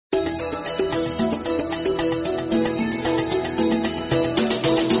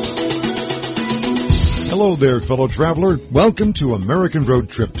Hello there, fellow traveler. Welcome to American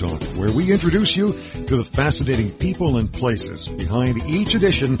Road Trip Talk, where we introduce you to the fascinating people and places behind each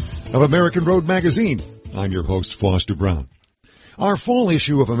edition of American Road Magazine. I'm your host, Foster Braun. Our fall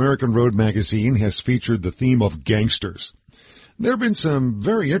issue of American Road Magazine has featured the theme of gangsters. There have been some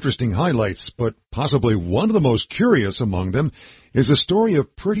very interesting highlights, but possibly one of the most curious among them is the story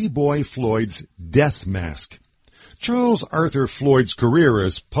of Pretty Boy Floyd's death mask. Charles Arthur Floyd's career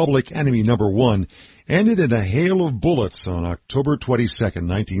as public enemy number one ended in a hail of bullets on October 22nd,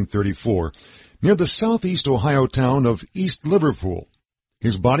 1934, near the southeast Ohio town of East Liverpool.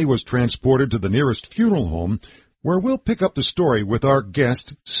 His body was transported to the nearest funeral home, where we'll pick up the story with our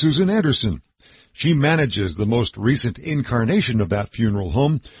guest, Susan Anderson. She manages the most recent incarnation of that funeral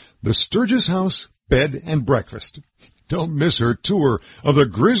home, the Sturgis House Bed and Breakfast. Don't miss her tour of the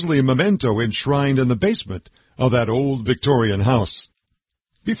grisly memento enshrined in the basement of that old Victorian house.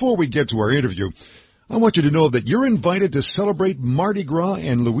 Before we get to our interview, I want you to know that you're invited to celebrate Mardi Gras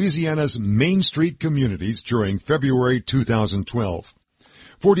in Louisiana's Main Street communities during February 2012.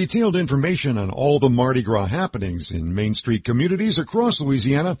 For detailed information on all the Mardi Gras happenings in Main Street communities across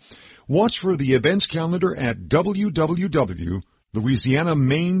Louisiana, watch for the events calendar at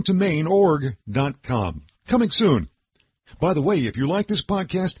www.louisianamaintomain.org.com. Coming soon. By the way, if you like this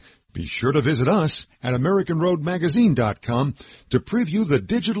podcast, be sure to visit us at AmericanRoadMagazine.com to preview the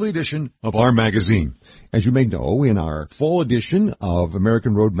digital edition of our magazine. As you may know, in our fall edition of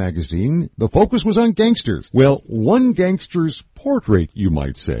American Road Magazine, the focus was on gangsters. Well, one gangster's portrait, you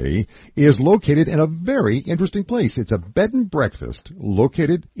might say, is located in a very interesting place. It's a bed and breakfast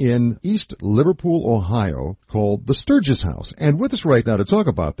located in East Liverpool, Ohio, called the Sturgis House. And with us right now to talk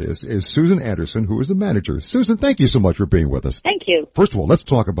about this is Susan Anderson, who is the manager. Susan, thank you so much for being with us. Thank you. First of all, let's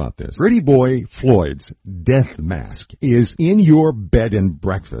talk about this. Pretty Boy Floyd's death mask is in your bed and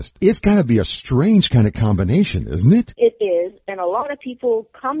breakfast. It's got to be a strange kind of combination, isn't it? It is, and a lot of people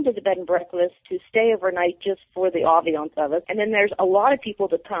come to the bed and breakfast to stay overnight just for the ambiance of it. And then there's a lot of people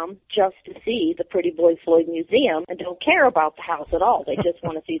that come just to see the Pretty Boy Floyd Museum and don't care about the house at all. They just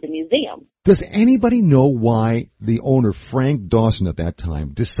want to see the museum. Does anybody know why the owner, Frank Dawson, at that time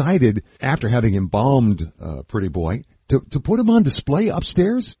decided, after having embalmed Pretty Boy, to put him on display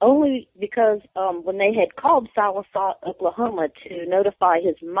upstairs? Only because when they had called Salasat, Oklahoma to notify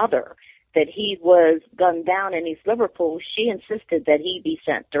his mother that he was gunned down in East Liverpool, she insisted that he be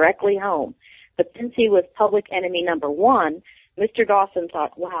sent directly home. But since he was public enemy number one, Mr. Dawson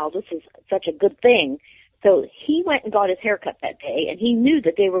thought, wow, this is such a good thing. So he went and got his haircut that day, and he knew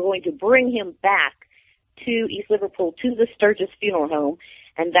that they were going to bring him back to East Liverpool, to the Sturgis funeral home.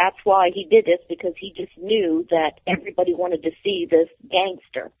 And that's why he did this, because he just knew that everybody wanted to see this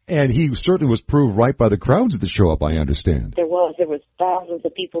gangster. And he certainly was proved right by the crowds that show up, I understand. There was thousands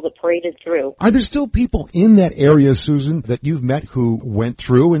of people that paraded through. Are there still people in that area, Susan, that you've met who went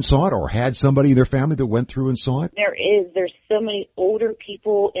through and saw it, or had somebody in their family that went through and saw it? There's so many older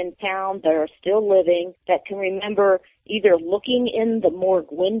people in town that are still living that can remember either looking in the morgue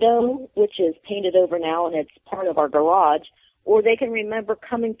window, which is painted over now and it's part of our garage, or they can remember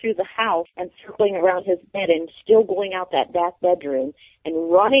coming through the house and circling around his bed and still going out that back bedroom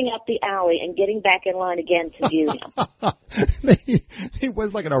and running up the alley and getting back in line again to view him. It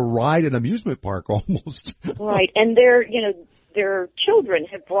was like a ride at an amusement park almost. Right, and their children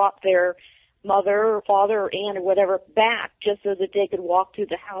have brought their mother or father or aunt or whatever back just so that they could walk through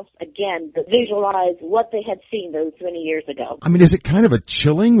the house again to visualize what they had seen those many years ago. I mean, is it kind of a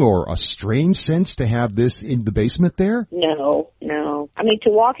chilling or a strange sense to have this in the basement there? No. I mean, to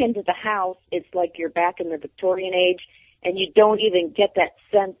walk into the house, it's like you're back in the Victorian age, and you don't even get that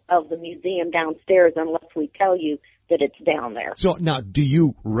sense of the museum downstairs unless we tell you that it's down there. So now, do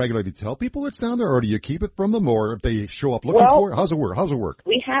you regularly tell people it's down there, or do you keep it from them, or if they show up looking for it? How's it work?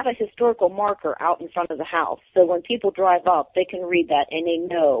 We have a historical marker out in front of the house, so when people drive up, they can read that and they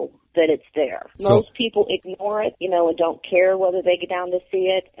know that it's there. Most people ignore it, and don't care whether they get down to see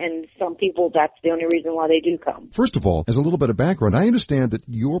it, and some people, that's the only reason why they do come. First of all, as a little bit of background, I understand that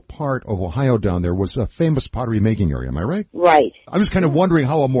your part of Ohio down there was a famous pottery making area, am I right? Right. I was kind of wondering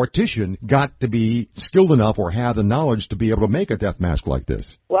how a mortician got to be skilled enough or had the knowledge to be able to make a death mask like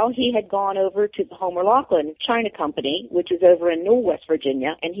this. Well, he had gone over to the Homer Laughlin China Company, which is over in Newell, West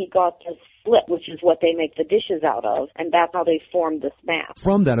Virginia, and he got this slip, which is what they make the dishes out of, and that's how they formed this mask.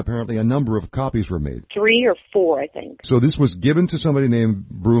 From that, apparently, a number of copies were made. 3 or 4, I think. So this was given to somebody named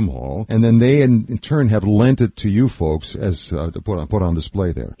Broomhall, and then they, in turn, have lent it to you folks as to put on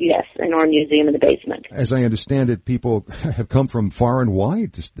display there. Yes, in our museum in the basement. As I understand it, people have come from far and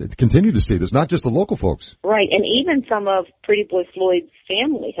wide to continue to see this, not just the local folks. Right, and even some of Pretty Boy Floyd's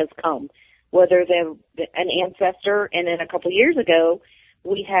family has come whether they're an ancestor. And then a couple years ago,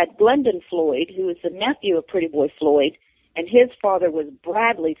 we had Glendon Floyd, who is the nephew of Pretty Boy Floyd, and his father was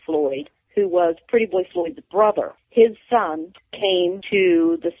Bradley Floyd, who was Pretty Boy Floyd's brother. His son came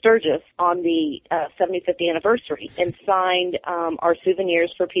to the Sturgis on the 75th anniversary and signed our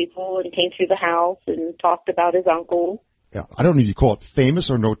souvenirs for people and came through the house and talked about his uncle. Yeah, I don't know if you call it famous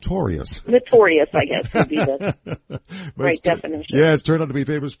or notorious. Notorious, I guess, would be the right definition. Yeah, it's turned out to be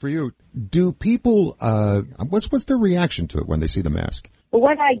famous for you. Do people, what's their reaction to it when they see the mask? Well,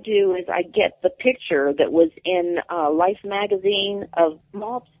 what I do is I get the picture that was in Life magazine of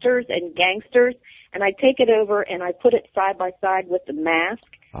mobsters and gangsters, and I take it over and I put it side by side with the mask,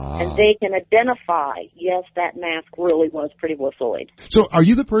 and they can identify, yes, that mask really was Pretty Boy Floyd. So are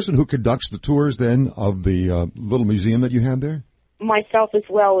you the person who conducts the tours, then, of the little museum that you have there? Myself as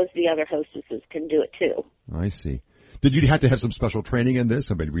well as the other hostesses can do it, too. I see. Did you have to have some special training in this?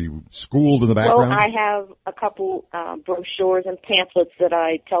 I mean, were you schooled in the background? Well, I have a couple brochures and pamphlets that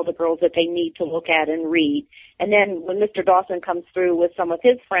I tell the girls that they need to look at and read. And then when Mr. Dawson comes through with some of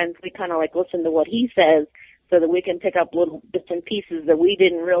his friends, we kind of like listen to what he says so that we can pick up little bits and pieces that we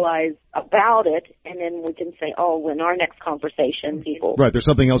didn't realize about it, and then we can say, oh, in our next conversation, people. Right, there's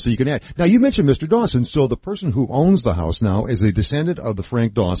something else that you can add. Now, you mentioned Mr. Dawson, so the person who owns the house now is a descendant of the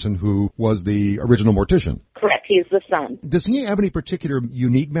Frank Dawson who was the original mortician. Correct, he's the son. Does he have any particular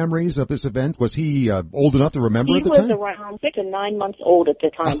unique memories of this event? Was he old enough to remember at the time? He was around 6 and 9 months old at the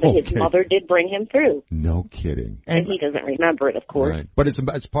time, but his mother did bring him through. No kidding. And he doesn't remember it, of course. Right. But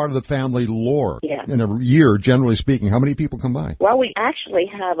it's part of the family lore. Yeah. In a year, generally speaking, how many people come by? Well, we actually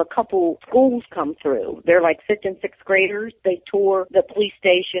have a couple schools come through. They're like 5th and 6th graders. They tour the police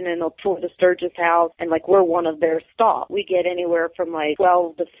station and they'll tour the Sturgis House, and like we're one of their stops. We get anywhere from like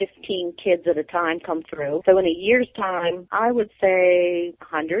 12 to 15 kids at a time come through. So in a year's time, I would say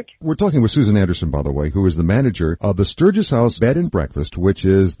 100. We're talking with Susan Anderson, by the way, who is the manager of the Sturgis House Bed and Breakfast, which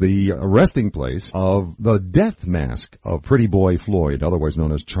is the resting place of the death mask of Pretty Boy Floyd, otherwise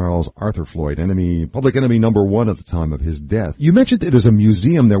known as Charles Arthur Floyd, public enemy number one at the time of his death. You mentioned it as a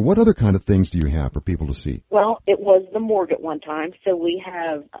museum there. What other kind of things do you have for people to see? Well, it was the morgue at one time, so we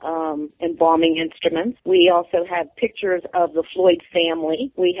have embalming instruments. We also have pictures of the Floyd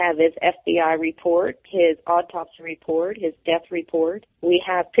family. We have his FBI report, his autopsy report, his death report. We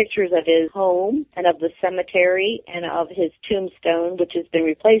have pictures of his home and of the cemetery and of his tombstone, which has been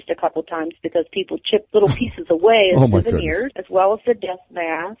replaced a couple times because people chip little pieces away as souvenirs, as well as the death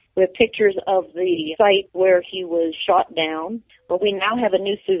mask. We have pictures of the site where he was shot down. But we now have a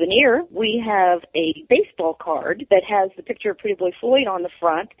new souvenir. We have a baseball card that has the picture of Pretty Boy Floyd on the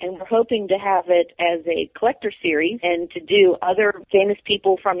front, and we're hoping to have it as a collector series and to do other famous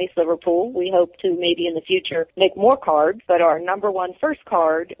people from East Liverpool. We hope to maybe in the future make more cards, but our number one first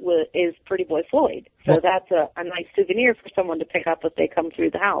card is Pretty Boy Floyd. So that's a nice souvenir for someone to pick up if they come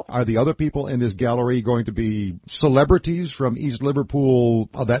through the house. Are the other people in this gallery going to be celebrities from East Liverpool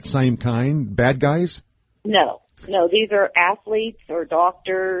of that same kind, bad guys? No, these are athletes or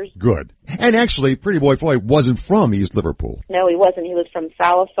doctors. Good. And actually, Pretty Boy Floyd wasn't from East Liverpool. No, he wasn't. He was from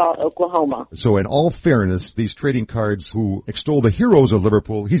Sallisaw, Oklahoma. So in all fairness, these trading cards who extol the heroes of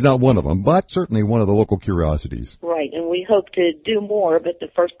Liverpool, he's not one of them, but certainly one of the local curiosities. Right, and we hope to do more, but the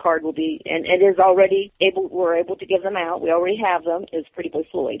first card will be, and it is already we're able to give them out. We already have them, is Pretty Boy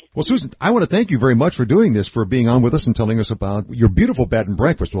Floyd. Well, Susan, I want to thank you very much for doing this, for being on with us and telling us about your beautiful bed and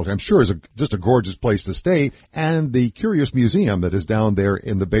breakfast, which I'm sure is just a gorgeous place to stay, and the curious museum that is down there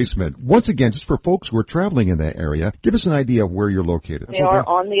in the basement. Once again, just for folks who are traveling in that area, give us an idea of where you're located. We are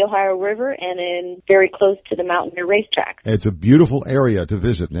on the Ohio River and very close to the Mountaineer Racetrack. It's a beautiful area to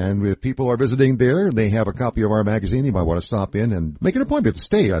visit, and if people are visiting there, they have a copy of our magazine. You might want to stop in and make an appointment to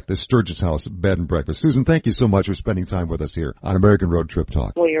stay at the Sturgis House Bed and Breakfast. Susan, thank you so much for spending time with us here on American Road Trip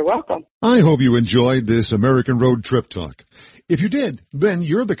Talk. Well, you're welcome. I hope you enjoyed this American Road Trip Talk. If you did, then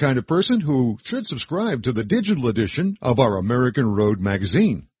you're the kind of person who should subscribe to the digital edition of our American Road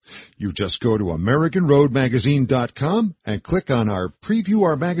magazine. You just go to AmericanRoadMagazine.com and click on our Preview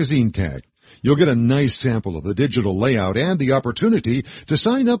Our Magazine tag. You'll get a nice sample of the digital layout and the opportunity to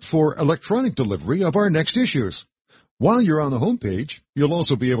sign up for electronic delivery of our next issues. While you're on the homepage, you'll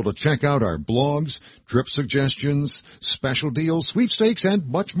also be able to check out our blogs, trip suggestions, special deals, sweepstakes, and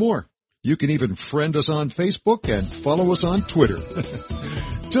much more. You can even friend us on Facebook and follow us on Twitter.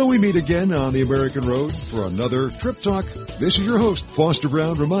 Till we meet again on the American Road for another Trip Talk, this is your host, Foster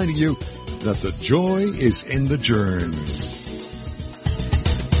Braun, reminding you that the joy is in the journey.